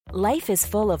Life is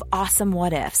full of awesome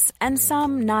what-ifs, and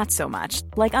some not so much,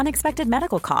 like unexpected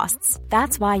medical costs.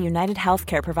 That's why United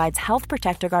Healthcare provides Health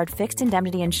Protector Guard fixed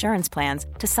indemnity insurance plans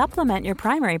to supplement your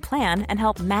primary plan and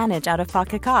help manage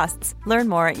out-of-pocket costs. Learn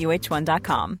more at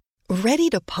uh1.com. Ready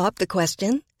to pop the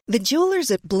question? The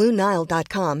jewelers at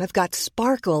BlueNile.com have got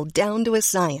sparkle down to a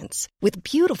science with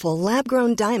beautiful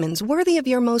lab-grown diamonds worthy of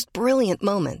your most brilliant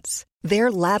moments.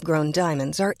 Their lab-grown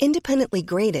diamonds are independently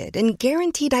graded and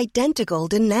guaranteed identical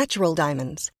to natural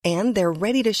diamonds, and they're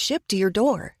ready to ship to your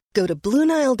door. Go to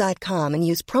BlueNile.com and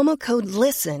use promo code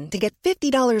LISTEN to get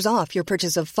 $50 off your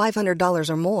purchase of $500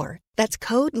 or more. That's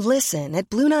code LISTEN at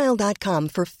BlueNile.com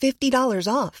for $50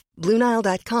 off.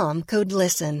 BlueNile.com, code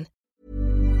LISTEN.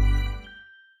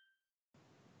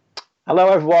 Hello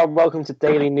everyone, welcome to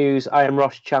Daily News. I am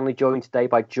Ross Chanley, joined today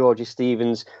by Georgie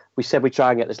Stevens. We said we'd try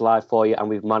and get this live for you, and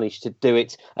we've managed to do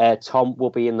it. Tom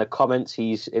will be in the comments.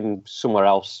 He's in somewhere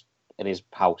else, in his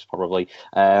house probably.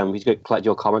 He's going to collect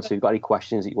your comments. So if you've got any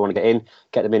questions that you want to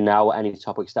get them in now, any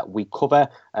topics that we cover,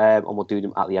 and we'll do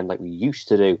them at the end like we used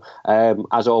to do.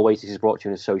 As always, this is brought to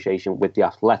you in association with The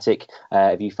Athletic.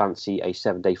 If you fancy a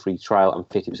 7-day free trial and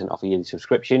 50% off a yearly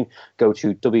subscription, go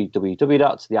to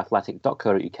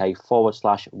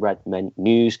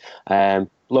www.theathletic.co.uk/redmennews.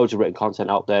 Loads of written content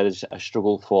out there. There's a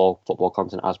struggle for football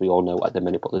content, as we all know at the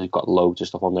minute, but they've got loads of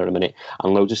stuff on there at the minute,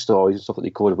 and loads of stories and stuff that they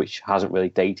covered which hasn't really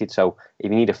dated. So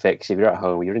if you need a fix, if you're at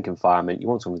home, you're in confinement, you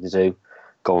want something to do,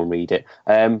 go and read it.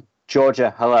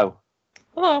 Georgia, hello.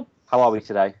 Hello. How are we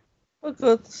today? We're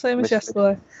good, same as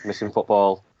yesterday. Missing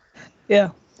football?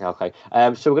 Yeah. Okay.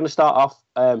 So we're going to start off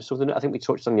something that I think we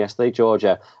touched on yesterday,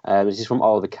 Georgia. This is from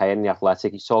Oliver Kay in The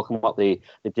Athletic. He's talking about the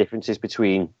differences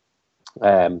between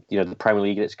the Premier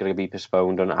League that's going to be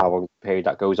postponed and how long period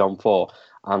that goes on for,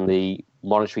 and the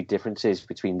monetary differences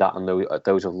between that and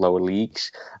those of lower leagues.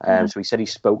 So he said he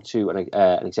spoke to an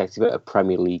executive at a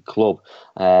Premier League club,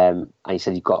 and he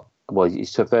said he's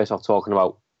first off talking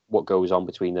about what goes on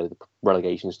between the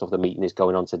relegation stuff. The meeting is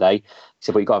going on today. He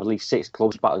said, but you've got at least 6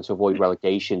 clubs battling to avoid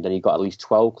relegation. Then you've got at least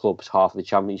 12 clubs, half of the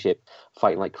championship,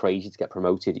 fighting like crazy to get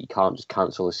promoted. You can't just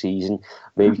cancel a season.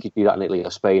 Maybe you could do that in Italy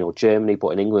or Spain or Germany, but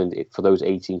in England, for those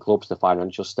 18 clubs, the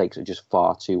financial stakes are just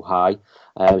far too high.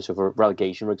 So for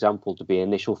relegation, for example, to be an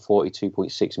initial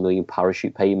 £42.6 million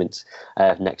parachute payment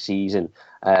next season,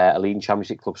 a leading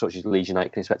championship club such as Leeds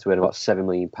United can expect to earn about £7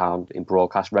 million in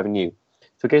broadcast revenue.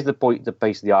 So it gets to the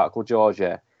base of the article,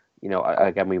 Georgia.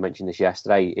 Again, we mentioned this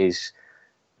yesterday, is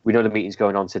we know the meeting's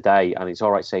going on today, and it's all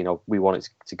right saying, we want it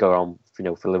to go on,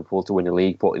 for Liverpool to win the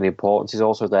league, but the importance is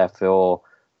also there for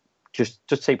just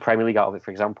take Premier League out of it,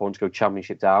 for example, and to go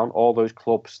Championship down. All those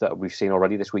clubs that we've seen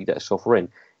already this week that are suffering,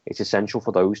 it's essential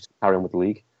for those to carry on with the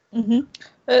league. Mm-hmm.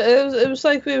 It was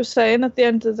like we were saying, at the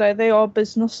end of the day, they are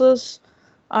businesses.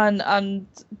 And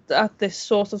at this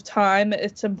sort of time,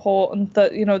 it's important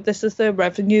that, this is their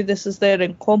revenue, this is their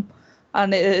income.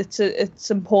 And it's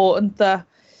important that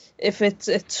if it's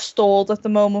stalled at the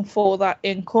moment for that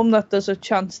income, that there's a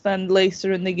chance then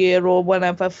later in the year or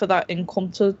whenever for that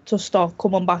income to start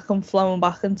coming back and flowing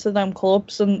back into them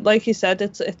clubs. And like you said,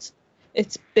 it's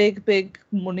big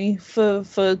money for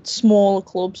smaller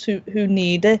clubs who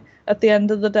need it at the end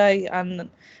of the day. And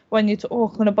when you're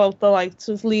talking about the likes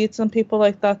of Leeds and people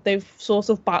like that, they've sort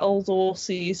of battled all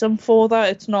season for that.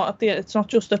 It's not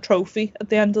just a trophy at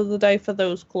the end of the day for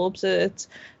those clubs. It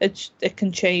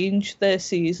can change their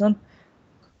season.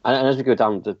 And as we go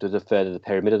down the further the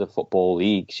pyramid of the football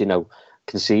leagues,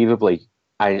 conceivably,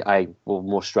 I will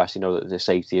more stress, that the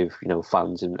safety of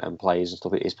fans and players and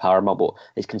stuff is paramount. But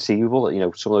it's conceivable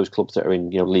that some of those clubs that are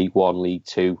in League One, League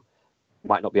Two,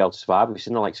 might not be able to survive. We've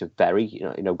seen the likes of Bury,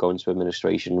 going to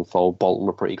administration and fold. Bolton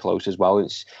were pretty close as well.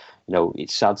 It's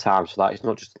sad times for that. It's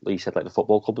not just, like you said, like the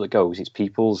football club that goes. It's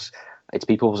people's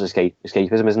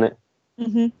escapism, isn't it?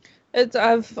 Mm-hmm.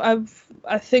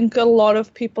 I think a lot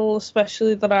of people,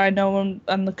 especially that I know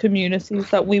and the communities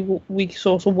that we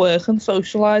sort of work and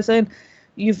socialise in,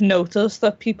 you've noticed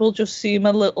that people just seem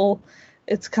a little.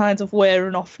 It's kind of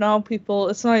wearing off now. People,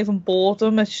 it's not even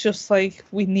boredom. It's just like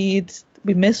we miss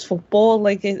football.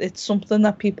 Like it's something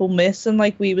that people miss, and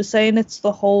like we were saying, it's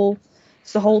the whole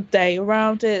day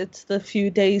around it. It's the few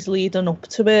days leading up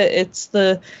to it. It's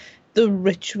the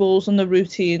rituals and the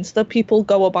routines that people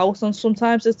go about, and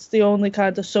sometimes it's the only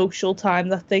kind of social time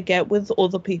that they get with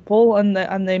other people, and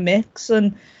they mix,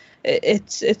 and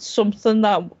it's something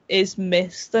that is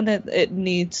missed, and it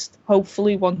needs,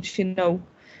 hopefully, once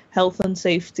health and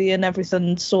safety and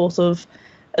everything sort of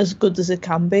as good as it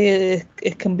can be,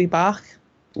 it can be back.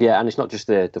 Yeah, and it's not just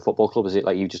the football club, is it?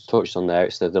 Like you just touched on there,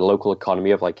 it's the local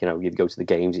economy of, like, you go to the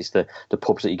games, it's the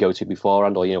pubs that you go to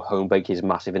beforehand, or, home bake is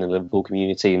massive in the Liverpool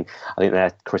community, and I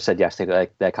think Chris said yesterday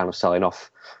that they're kind of selling off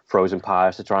frozen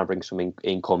pies to try and bring some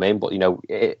income in, but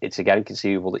it's again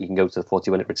conceivable that you can go to the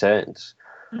footy when it returns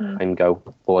and go,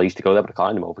 well, I used to go there, but I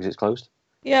can't anymore because it's closed.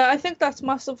 Yeah, I think that's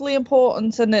massively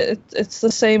important, and it's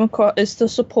the same is to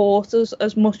support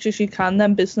as much as you can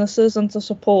them businesses, and to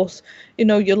support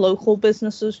your local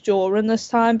businesses during this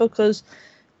time, because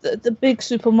the big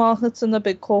supermarkets and the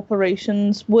big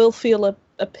corporations will feel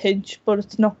a pinch, but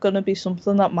it's not going to be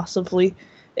something that massively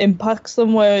impacts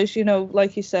them. Whereas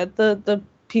like you said, the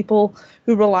people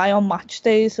who rely on match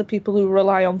days, the people who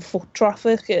rely on foot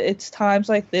traffic, it's times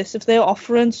like this, if they're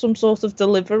offering some sort of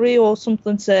delivery or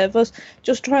something service,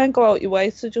 just try and go out your way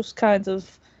to just kind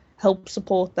of help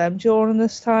support them during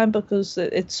this time, because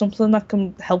it's something that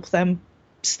can help them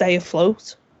stay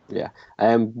afloat. Yeah.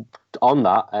 On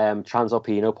that,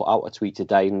 Transalpino put out a tweet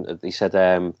today, and they said,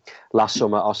 last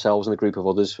summer, ourselves and a group of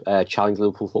others challenged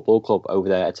Liverpool Football Club over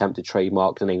their attempt to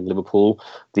trademark the name Liverpool.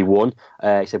 They won.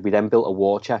 He said, we then built a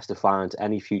war chest to find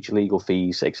any future legal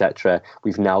fees, etc.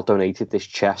 We've now donated this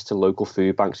chest to local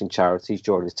food banks and charities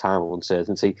during this time of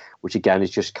uncertainty, which again is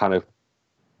just kind of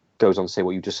goes on to say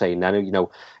what you were just saying then.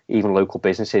 Even local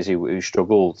businesses who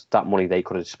struggled, that money they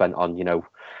could have spent on,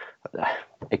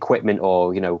 equipment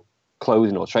or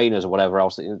clothing or trainers or whatever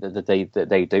else that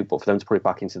they do, but for them to put it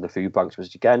back into the food banks,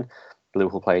 which again, the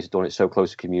Liverpool players have done it so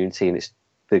close to community, and it's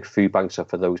the food banks are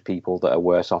for those people that are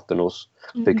worse off than us,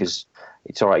 because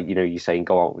it's all right, you're saying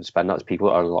go out and spend. That's people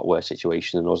that are in a lot worse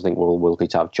situation than us. I think we're all lucky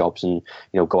to have jobs and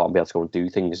go out and be able to go and do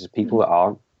things. There's people that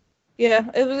aren't. Yeah,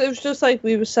 it was just like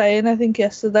we were saying, I think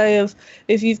yesterday, of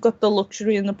if you've got the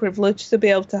luxury and the privilege to be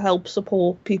able to help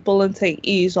support people and take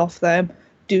ease off them,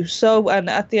 do so. And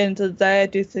at the end of the day, I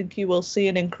do think you will see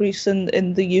an increase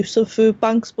in the use of food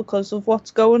banks because of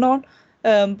what's going on,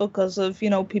 because of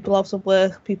people out of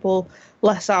work, people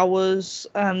less hours,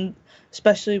 and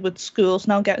especially with schools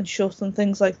now getting shut and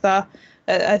things like that.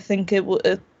 I think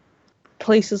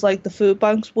places like the food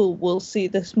banks will see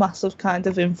this massive kind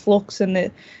of influx,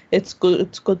 and it's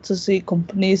good to see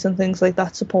companies and things like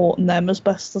that supporting them as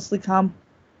best as they can.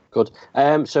 Good.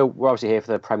 So we're obviously here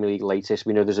for the Premier League latest.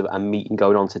 We know there's a meeting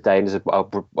going on today, and there's a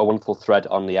wonderful thread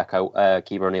on the Echo.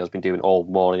 Keeper O'Neill's been doing all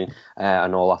morning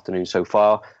and all afternoon so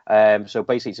far. So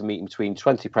basically, it's a meeting between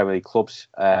 20 Premier League clubs.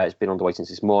 It's been underway since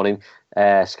this morning.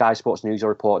 Sky Sports News are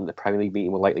reporting the Premier League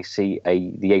meeting will likely see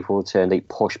the April return date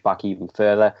pushed back even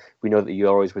further. We know that the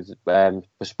Euros was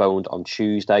postponed on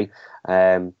Tuesday,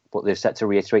 but they're set to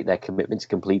reiterate their commitment to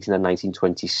completing the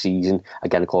 1920 season,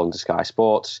 again, according to Sky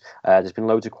Sports. There's been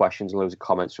loads of questions and loads of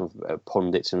comments from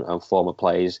pundits and former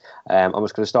players. I'm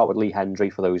just going to start with Lee Hendry,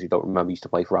 for those who don't remember, he used to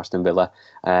play for Aston Villa.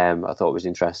 I thought it was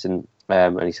interesting.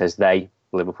 And he says,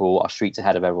 Liverpool are streets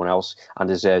ahead of everyone else and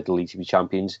deserve the league to be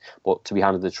champions, but to be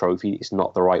handed the trophy, it's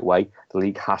not the right way. The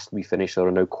league has to be finished. There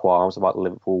are no qualms about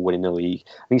Liverpool winning the league.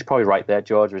 I think he's probably right there,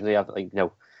 George, isn't he?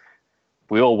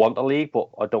 We all want the league, but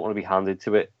I don't want to be handed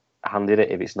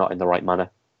it if it's not in the right manner.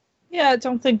 Yeah, I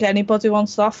don't think anybody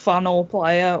wants that, fan or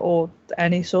player or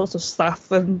any sort of staff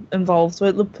involved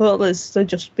with Liverpool, is to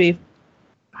just be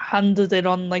handed it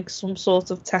on like some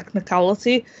sort of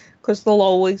technicality, because there'll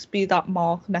always be that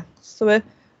mark next to it,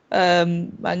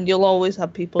 and you'll always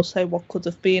have people say what could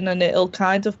have been, and it'll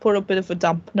kind of put a bit of a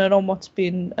dampener on what's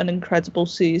been an incredible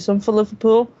season for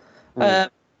Liverpool.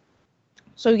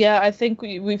 So yeah, I think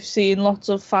we've seen lots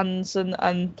of fans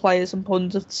and players and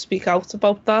pundits speak out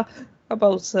about that,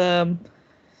 about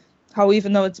how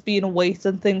even though it's been a wait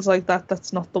and things like that,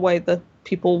 that's not the way that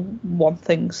people want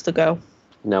things to go.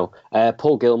 No.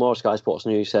 Paul Gilmore, Sky Sports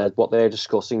News, said what they're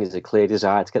discussing is a clear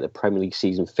desire to get the Premier League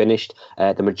season finished.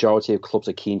 The majority of clubs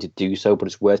are keen to do so, but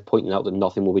it's worth pointing out that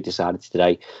nothing will be decided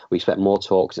today. We expect more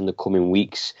talks in the coming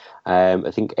weeks. I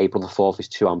think April the 4th is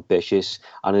too ambitious.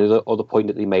 And the other point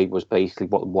that they made was basically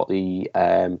what the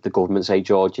government say,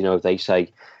 George. If they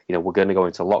say, we're going to go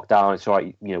into lockdown, it's all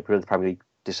right, the Premier League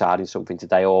deciding something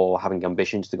today or having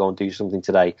ambitions to go and do something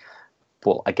today.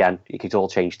 But again, it could all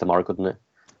change tomorrow, couldn't it?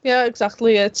 Yeah,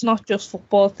 exactly. It's not just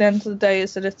football at the end of the day,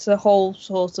 is that it's a whole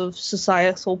sort of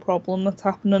societal problem that's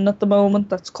happening at the moment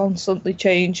that's constantly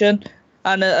changing.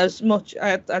 And as much,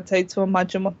 I'd hate to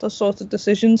imagine what the sort of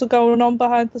decisions are going on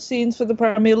behind the scenes for the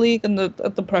Premier League and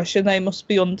the pressure they must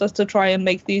be under to try and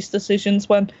make these decisions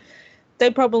when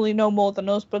they probably know more than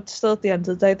us, but still at the end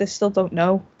of the day, they still don't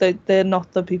know. They're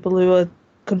not the people who are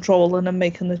controlling and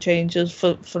making the changes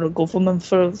for a government,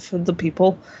 for the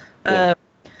people. Yeah.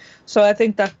 So I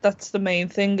think that's the main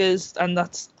thing and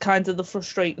that's kind of the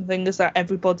frustrating thing, is that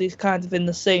everybody's kind of in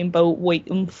the same boat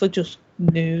waiting for just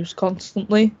news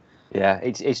constantly. Yeah,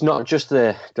 it's not just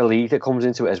the league that comes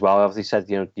into it as well. Obviously said,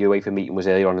 the UEFA meeting was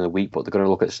earlier on in the week, but they're going to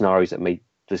look at scenarios that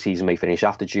the season may finish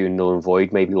after June, null and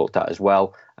void, maybe looked at as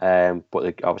well. But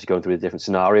they're obviously going through the different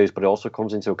scenarios. But it also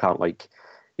comes into account, like,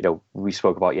 we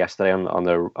spoke about yesterday on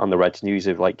the Reds news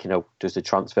of, like, does the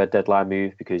transfer deadline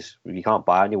move? Because you can't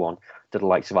buy anyone. To the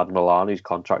likes of Adam Lallana, whose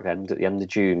contract ends at the end of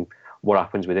June. What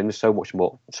happens with him? There's so much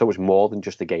more than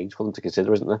just the games for them to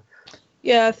consider, isn't there?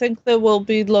 Yeah, I think there will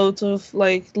be loads of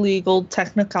like legal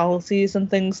technicalities and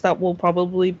things that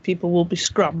people will be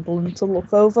scrambling to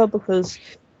look over, because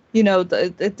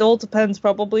it all depends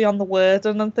probably on the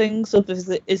wording and things. Of is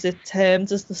it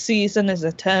termed as the season? Is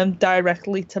it termed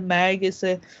directly to Meg?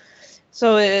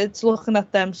 So it's looking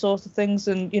at them sort of things,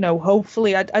 and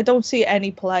hopefully I don't see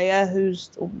any player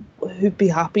who'd be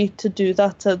happy to do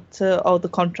that. To the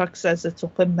contract says it's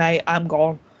up in May, I'm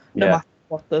gone. No matter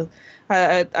what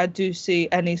I do see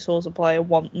any sort of player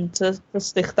wanting to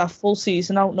stick that full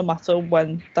season out, no matter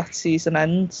when that season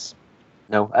ends.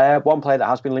 No, one player that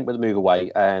has been linked with a move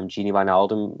away, Gini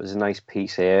Wijnaldum. There's a nice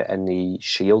piece here in the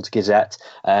Shield Gazette,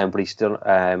 but he's still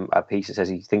a piece that says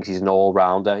he thinks he's an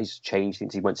all-rounder. He's changed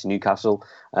since he went to Newcastle.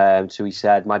 So he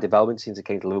said, my development since I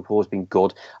came to Liverpool has been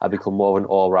good. I've become more of an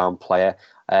all-round player.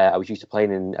 I was used to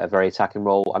playing in a very attacking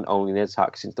role and only in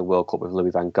attack since the World Cup with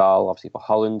Louis van Gaal, obviously for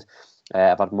Holland.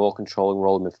 I've had more controlling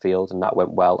role in midfield, and that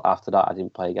went well. After that, I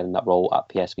didn't play again in that role at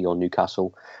PSV or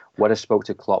Newcastle. When I spoke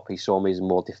to Klopp, he saw me as a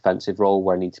more defensive role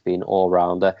where I need to be an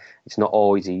all-rounder. It's not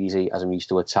always easy as I'm used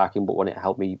to attacking, but when it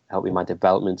helped me my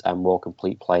development, I'm a more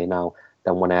complete player now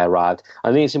than when I arrived.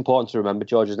 I think it's important to remember,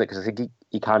 George, isn't it? Because I think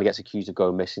he kind of gets accused of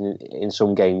going missing in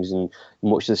some games, and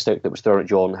much of the stick that was thrown at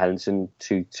Jordan Henderson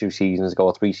two seasons ago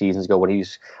or 3 seasons ago, when he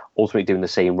was ultimately doing the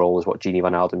same role as what Gini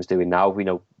Wijnaldum's doing now. We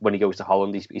know when he goes to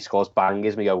Holland, he scores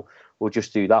bangers, and we go, we'll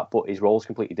just do that. But his role's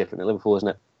completely different at Liverpool, isn't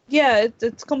it? Yeah,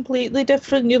 it's completely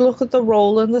different. You look at the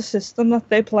role and the system that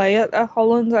they play at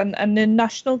Holland and in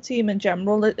national team in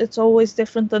general, it's always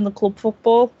different than the club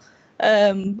football.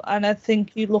 And I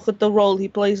think you look at the role he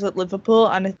plays at Liverpool,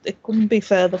 and it couldn't be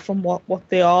further from what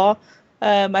they are.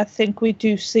 I think we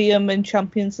do see him in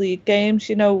Champions League games.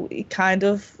 He kind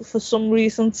of, for some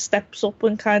reason, steps up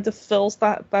and kind of fills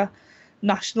that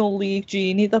National League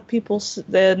genie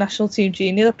the national team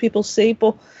genie that people see.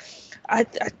 But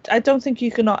I don't think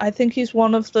you can. I think he's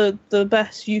one of the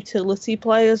best utility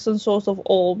players and sort of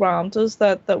all-rounders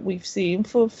that we've seen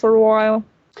for a while.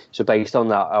 So based on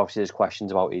that, obviously there's questions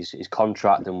about his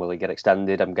contract and will he get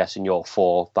extended. I'm guessing you're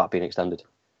for that being extended.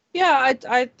 Yeah,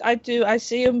 I do. I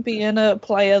see him being a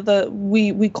player that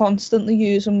we constantly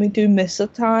use and we do miss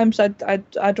at times.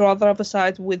 I'd rather have a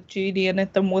side with Gini in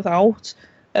it than without.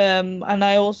 And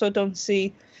I also don't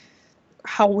see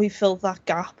how we fill that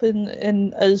gap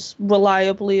in as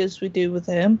reliably as we do with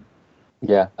him.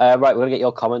 Yeah. Right, we're going to get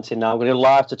your comments in now. We're going to go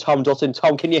live to Tom Dutton.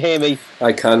 Tom, can you hear me?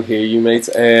 I can hear you, mate.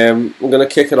 We're going to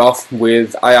kick it off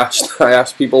with, I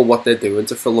asked people what they're doing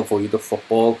to fill the void of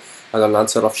football, and an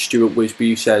answer off Stuart Wisby,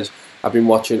 who says, I've been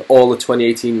watching all the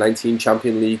 2018-19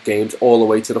 Champions League games all the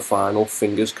way to the final.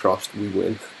 Fingers crossed we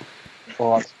win.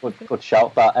 Oh, that's good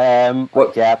shout, that.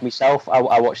 Yeah, myself,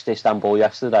 I watched Istanbul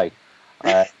yesterday.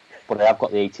 But I have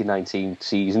got the 18-19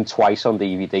 season twice on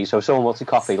DVD, so if someone wants a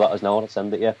copy, let us know and I'll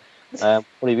send it you. What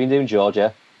have you been doing,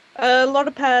 Georgia? A lot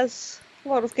of pairs, a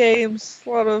lot of games, a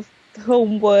lot of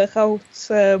home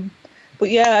workouts. But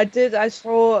yeah, I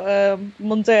saw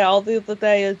Monday Al the other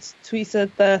day had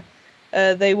tweeted that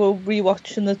they were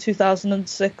rewatching the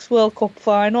 2006 World Cup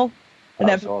final, and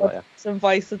everyone was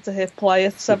invited to hit play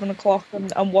at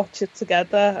 7:00 and watch it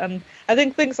together. And I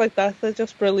think things like that, they're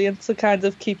just brilliant to kind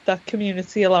of keep that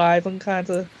community alive and kind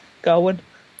of going.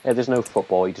 Yeah, there's no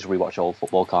football. You just rewatch old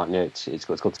football, can't you? It's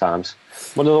good times.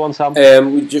 One other one, Sam?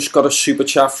 We just got a super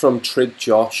chat from Trid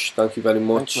Josh. Thank you very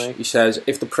much. Thanks, he says,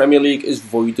 if the Premier League is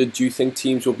voided, do you think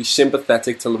teams will be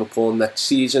sympathetic to Liverpool next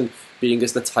season, being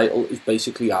as the title is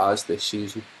basically ours this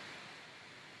season?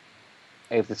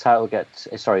 If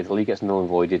the league gets null and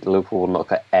voided, Liverpool will not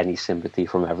get any sympathy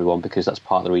from everyone, because that's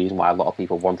part of the reason why a lot of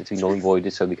people want it to be null and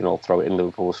voided, so they can all throw it in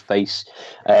Liverpool's face.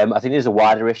 I think there's a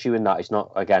wider issue in that. It's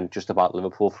not, again, just about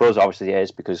Liverpool. For us, obviously, it is,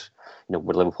 because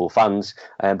we're Liverpool fans.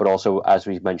 But also, as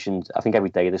we've mentioned, I think every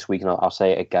day this week, and I'll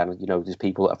say it again, there's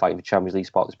people that are fighting for Champions League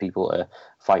spot, there's people that are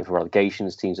fighting for relegation,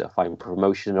 there's teams that are fighting for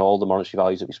promotion, and all the monetary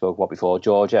values that we spoke about before.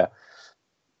 Georgia,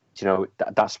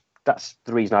 that's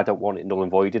the reason I don't want it null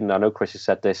and voided. And I know Chris has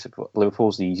said this,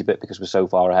 Liverpool's the easy bit because we're so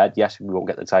far ahead. Yes, we won't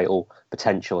get the title,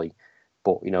 potentially.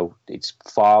 but it's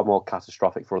far more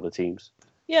catastrophic for other teams.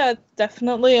 Yeah,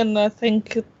 definitely, and I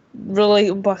think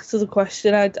relating back to the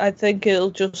question, I think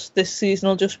this season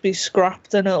will just be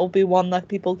scrapped, and it'll be one that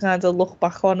people kind of look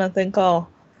back on and think, oh,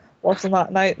 wasn't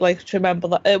that night? Like, to remember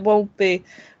that. It won't be. I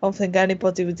don't think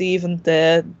anybody would even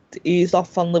dare ease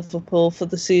off on Liverpool for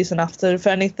the season after. If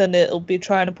anything, it'll be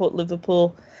trying to put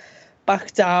Liverpool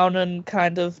back down and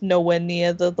kind of nowhere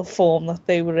near the form that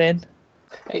they were in.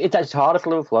 It's harder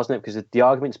for Liverpool, hasn't it? Because the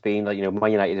argument's been that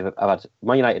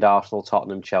Man United, Arsenal,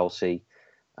 Tottenham, Chelsea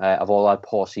have all had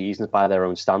poor seasons by their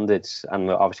own standards,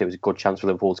 and obviously it was a good chance for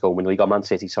Liverpool to go and win the league. Or Man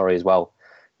City, as well.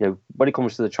 When it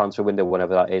comes to the transfer window,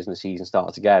 whenever that is, and the season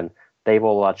starts again, they've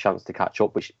all had a chance to catch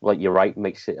up, which, like you're right,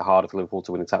 makes it harder for Liverpool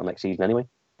to win the title next season anyway.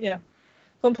 Yeah,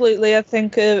 completely. I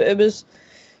think it was.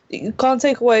 You can't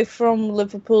take away from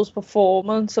Liverpool's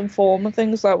performance and form and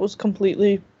things. That was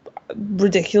completely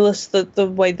ridiculous,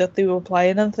 the way that they were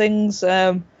playing and things.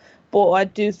 But I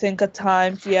do think at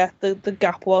times, the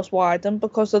gap was widened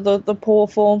because of the poor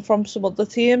form from some other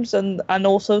teams and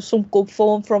also some good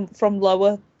form from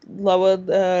lower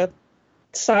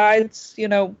sides.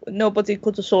 Nobody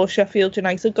could have saw Sheffield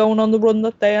United going on the run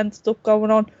that they ended up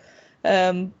going on.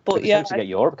 But yeah, to get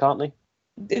Europe, can't they?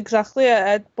 Exactly,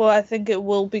 but I think it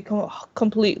will be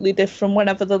completely different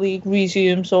whenever the league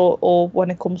resumes or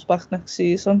when it comes back next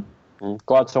season.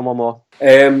 Go on, someone more.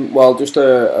 Well, just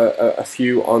a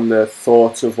few on the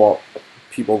thoughts of what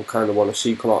people kind of want to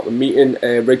see come out of the meeting.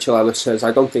 Rachel Ellis says,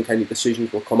 I don't think any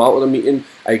decisions will come out of the meeting.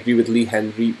 I agree with Lee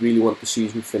Henry, really want the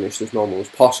season finished as normal as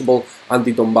possible.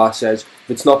 Andy Dunbar says,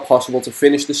 if it's not possible to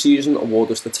finish the season,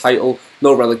 award us the title,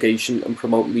 no relegation, and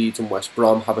promote Leeds and West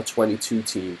Brom have a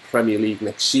 22-team Premier League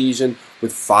next season,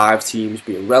 with 5 teams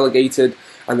being relegated.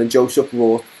 And then Joseph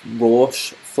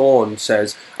Roche Thorne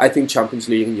says, I think Champions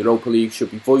League and Europa League should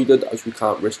be voided as we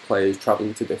can't risk players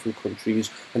travelling to different countries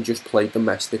and just play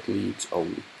domestic leagues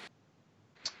only.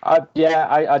 I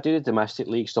do the domestic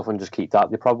league stuff and just keep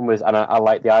that. The problem is, and I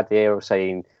like the idea of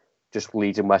saying just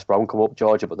Leeds and West Brom come up,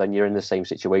 Georgia, but then you're in the same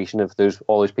situation of there's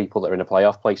all those people that are in a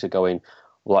playoff place are going,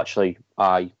 well, actually,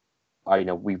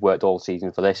 we worked all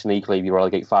season for this, and equally, if you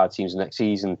relegate 5 teams the next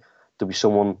season, there'll be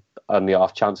someone on the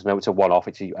off chance. I know it's a one-off,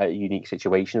 it's a unique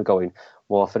situation of going,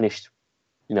 well, I finished,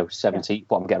 17th,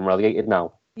 but I'm getting relegated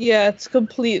now. Yeah, it's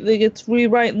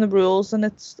rewriting the rules, and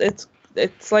it's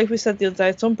like we said the other day,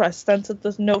 it's unprecedented.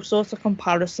 There's no sort of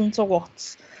comparison to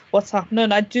what's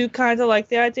happening. I do kind of like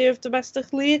the idea of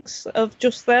domestic leagues, of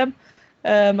just them,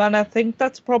 and I think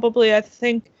that's probably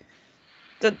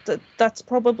that's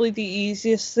probably the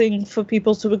easiest thing for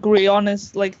people to agree on,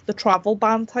 is like the travel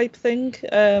ban type thing,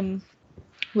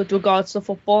 with regards to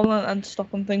football and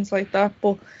stuff and things like that.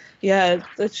 But yeah,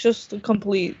 it's just a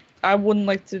complete. I wouldn't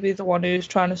like to be the one who's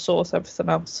trying to sort everything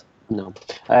out. No.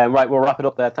 Right, we'll wrap it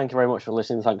up there. Thank you very much for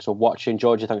listening. Thanks for watching.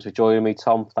 Georgia, thanks for joining me.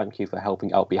 Tom, thank you for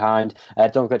helping out behind.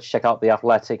 Don't forget to check out The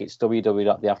Athletic. It's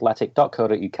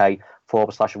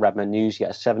www.theathletic.co.uk/Redmen News. You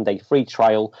get a 7-day free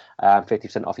trial,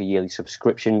 50% off your yearly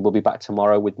subscription. We'll be back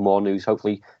tomorrow with more news,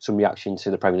 hopefully some reaction to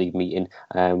the Premier League meeting.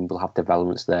 We'll have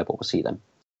developments there, but we'll see them.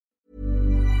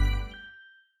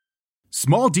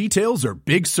 Small details are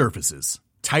big surfaces.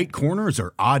 Tight corners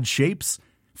are odd shapes.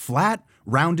 Flat,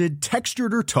 rounded,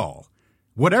 textured, or tall.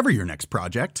 Whatever your next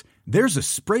project, there's a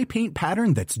spray paint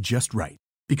pattern that's just right.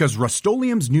 Because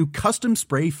Rust-Oleum's new Custom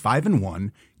Spray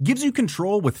 5-in-1 gives you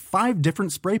control with 5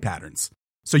 different spray patterns.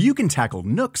 So you can tackle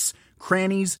nooks,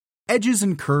 crannies, edges,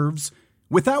 and curves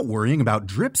without worrying about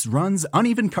drips, runs,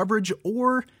 uneven coverage,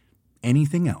 or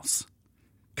anything else.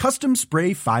 Custom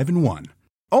Spray 5-in-1.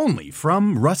 Only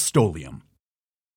from Rust-Oleum.